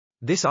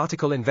This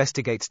article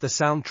investigates the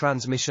sound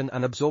transmission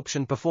and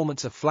absorption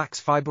performance of flax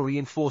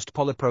fiber-reinforced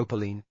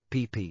polypropylene,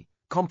 PP,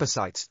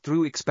 composites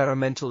through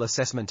experimental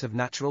assessment of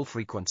natural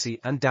frequency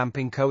and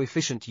damping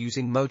coefficient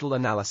using modal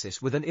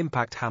analysis with an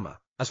impact hammer,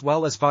 as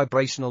well as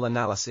vibrational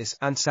analysis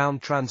and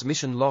sound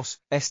transmission loss,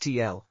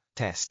 STL,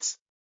 tests.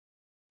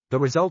 The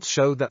results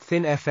show that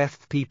thin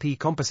FFPP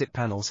composite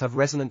panels have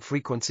resonant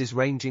frequencies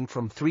ranging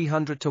from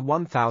 300 to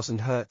 1000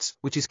 Hz,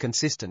 which is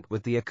consistent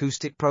with the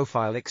acoustic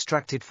profile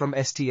extracted from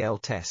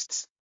STL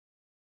tests.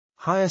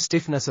 Higher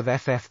stiffness of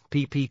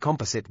FFPP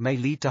composite may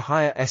lead to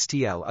higher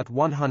STL at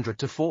 100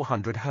 to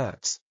 400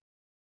 Hz.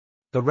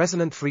 The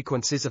resonant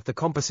frequencies of the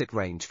composite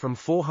range from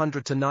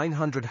 400 to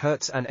 900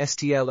 Hz and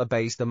STL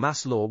obeys the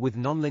mass law with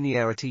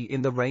nonlinearity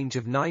in the range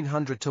of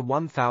 900 to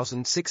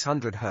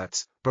 1600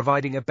 Hz,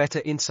 providing a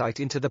better insight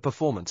into the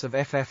performance of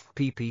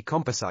FFPP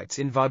composites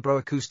in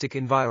vibroacoustic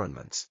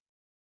environments.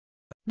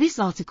 This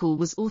article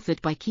was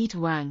authored by Kede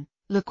Huang,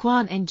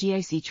 Quan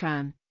Ngoc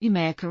Tran,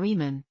 Umeyr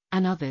Kureemun,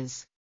 and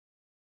others.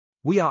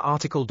 We are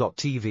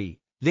RTCLTV,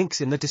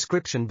 links in the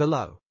description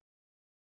below.